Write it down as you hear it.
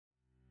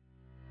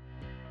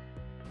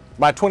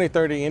By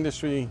 2030,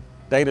 industry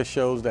data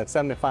shows that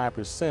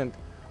 75%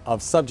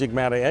 of subject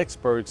matter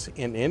experts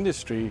in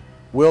industry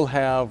will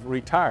have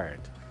retired.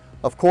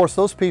 Of course,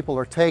 those people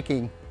are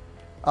taking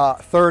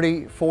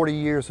 30, 40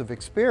 years of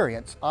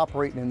experience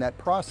operating in that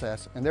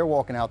process, and they're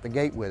walking out the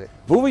gate with it.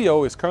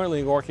 Voovio is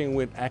currently working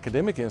with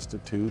academic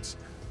institutes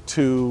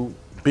to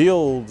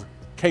build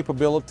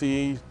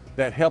capability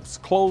that helps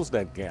close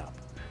that gap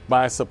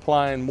by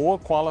supplying more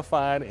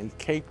qualified and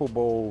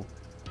capable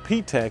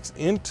P-Techs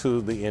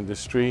into the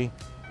industry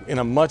in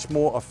a much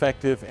more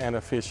effective and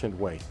efficient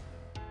way.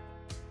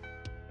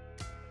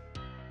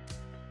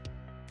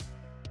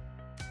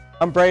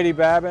 I'm Brady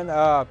Babin.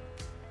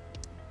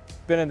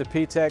 Been in the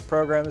P-Tech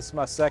program. This is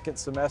my second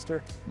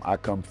semester. I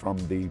come from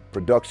the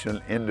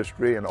production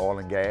industry in oil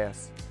and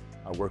gas.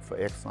 I worked for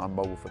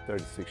ExxonMobil for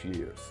 36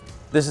 years.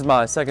 This is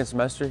my second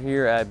semester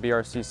here at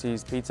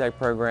BRCC's P-Tech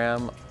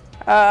program.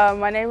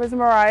 My name is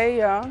Mariah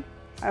Young.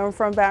 I'm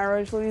from Baton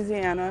Rouge,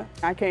 Louisiana.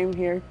 I came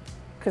here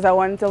because I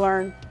wanted to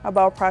learn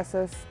about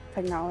process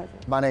technology.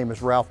 My name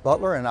is Ralph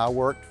Butler, and I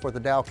worked for the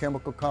Dow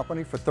Chemical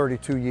Company for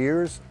 32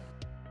 years.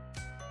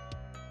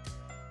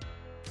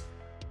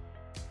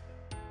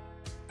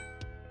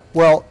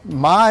 Well,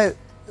 my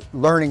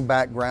learning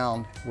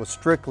background was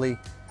strictly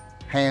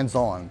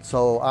hands-on.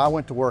 So I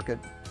went to work at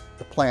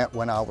the plant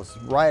when I was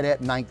right at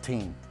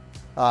 19.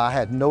 I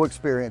had no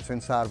experience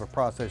inside of a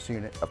process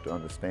unit. You have to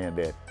understand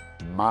that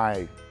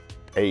my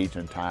age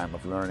and time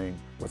of learning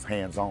was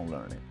hands-on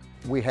learning.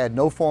 We had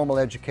no formal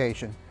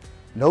education,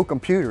 no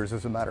computers,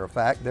 as a matter of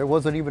fact. There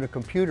wasn't even a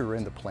computer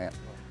in the plant.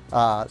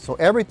 So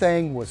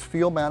everything was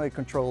field-mounted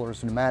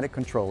controllers, pneumatic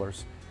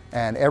controllers,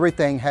 and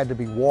everything had to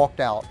be walked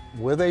out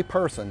with a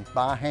person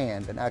by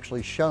hand and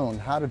actually shown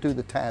how to do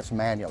the task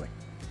manually.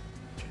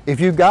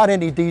 If you got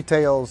any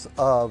details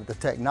of the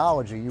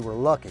technology, you were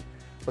lucky,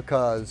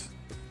 because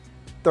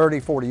 30,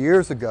 40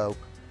 years ago,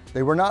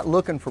 they were not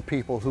looking for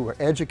people who were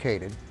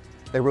educated.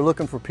 They were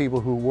looking for people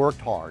who worked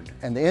hard.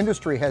 And the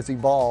industry has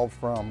evolved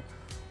from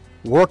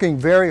working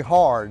very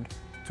hard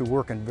to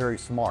working very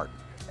smart.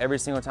 Every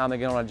single time they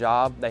get on a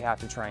job, they have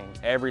to train.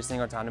 Every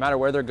single time, no matter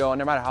where they're going,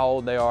 no matter how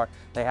old they are,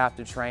 they have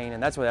to train,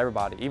 and that's with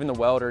everybody. Even the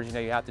welders, you know,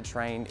 you have to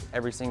train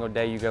every single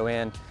day you go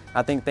in.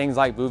 I think things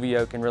like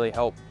Voovio can really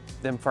help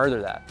them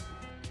further that.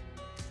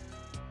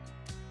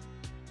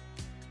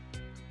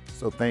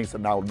 So things are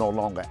now no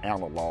longer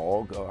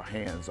analog or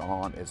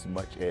hands-on as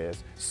much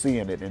as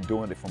seeing it and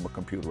doing it from a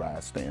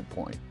computerized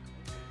standpoint.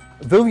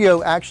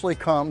 Voovio actually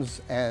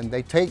comes and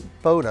they take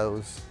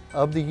photos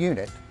of the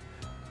unit,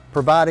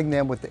 providing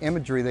them with the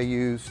imagery they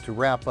use to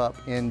wrap up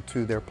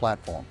into their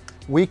platform.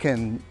 We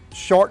can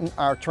shorten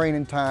our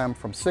training time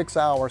from 6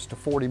 hours to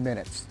 40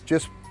 minutes,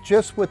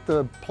 just with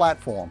the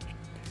platform.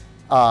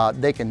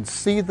 They can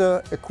see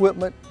the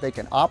equipment, they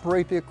can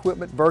operate the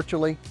equipment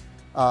virtually.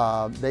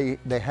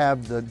 They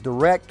have the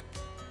direct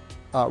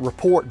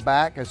report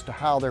back as to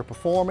how they're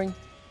performing.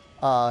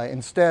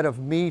 Instead of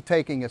me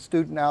taking a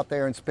student out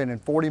there and spending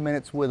 40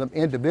 minutes with them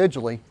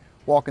individually,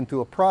 walking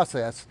through a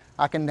process,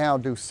 I can now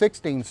do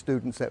 16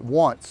 students at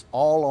once,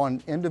 all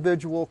on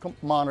individual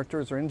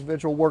monitors or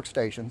individual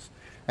workstations,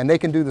 and they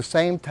can do the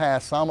same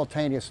task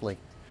simultaneously.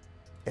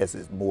 As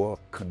a more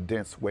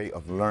condensed way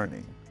of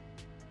learning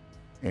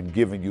and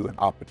giving you an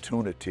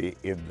opportunity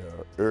in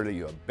the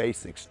earlier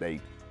basic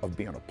state of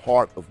being a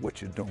part of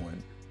what you're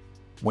doing.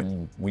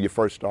 When you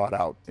first start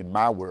out, in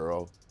my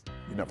world,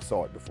 you never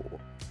saw it before.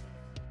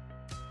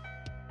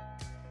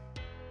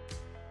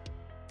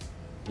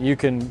 You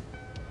can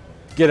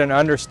get an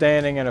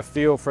understanding and a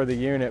feel for the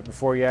unit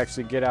before you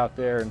actually get out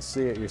there and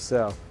see it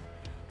yourself.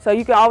 So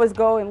you can always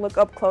go and look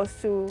up close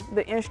to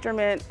the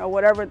instrument or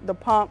whatever, the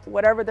pump,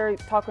 whatever they're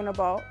talking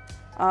about,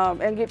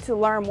 and get to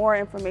learn more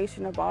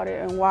information about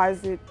it and why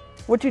is it,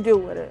 what you do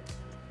with it.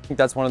 I think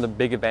that's one of the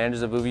big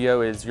advantages of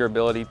Voovio is your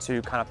ability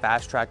to kind of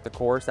fast track the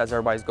course. That's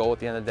everybody's goal at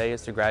the end of the day,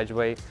 is to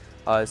graduate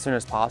as soon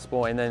as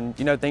possible. And then,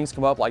 you know, things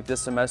come up like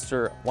this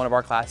semester, one of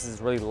our classes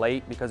is really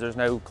late because there's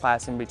no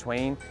class in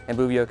between, and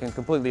Voovio can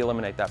completely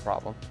eliminate that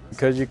problem.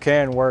 Because you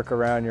can work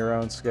around your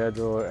own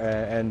schedule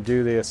and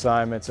do the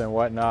assignments and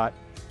whatnot.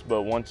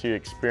 But once you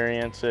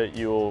experience it,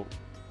 you'll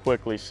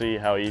quickly see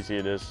how easy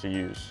it is to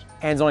use.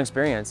 Hands-on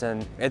experience,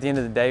 and at the end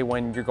of the day,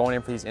 when you're going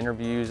in for these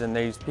interviews and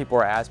these people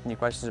are asking you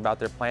questions about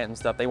their plant and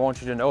stuff, they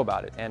want you to know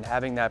about it, and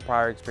having that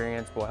prior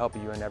experience will help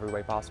you in every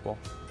way possible.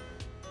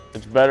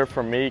 It's better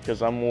for me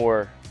because I'm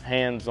more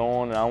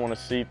hands-on and I want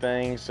to see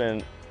things,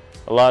 and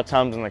a lot of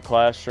times in the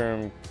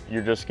classroom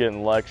you're just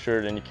getting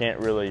lectured and you can't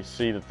really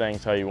see the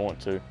things how you want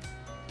to.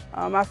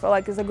 I feel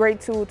like it's a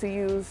great tool to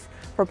use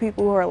for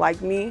people who are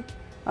like me,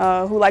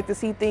 who like to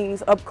see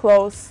things up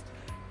close,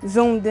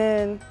 zoomed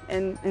in,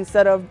 and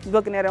instead of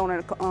looking at it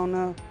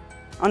on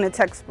a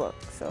textbook.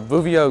 So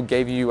Voovio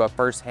gave you a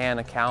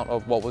first-hand account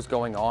of what was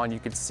going on. You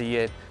could see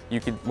it. You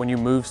could, when you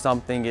moved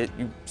something,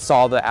 you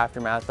saw the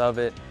aftermath of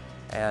it.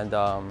 And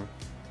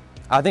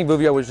I think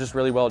Voovio was just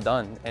really well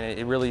done, and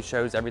it really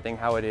shows everything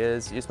how it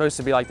is. It's supposed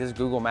to be like this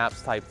Google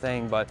Maps type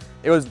thing, but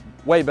it was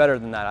way better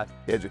than that.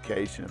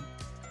 Education,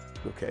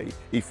 okay,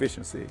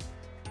 efficiency,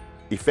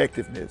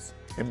 effectiveness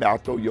and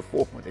outthrow your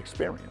 4-point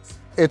experience.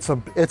 It's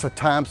a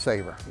time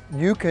saver.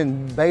 You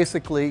can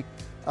basically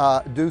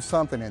do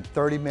something in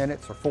 30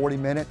 minutes or 40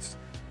 minutes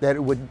that it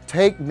would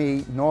take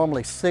me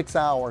normally 6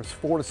 hours,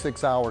 4 to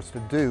 6 hours to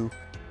do.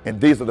 And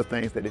these are the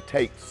things that it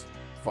takes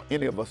for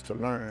any of us to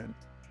learn,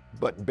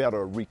 but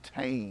better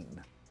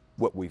retain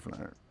what we've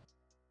learned.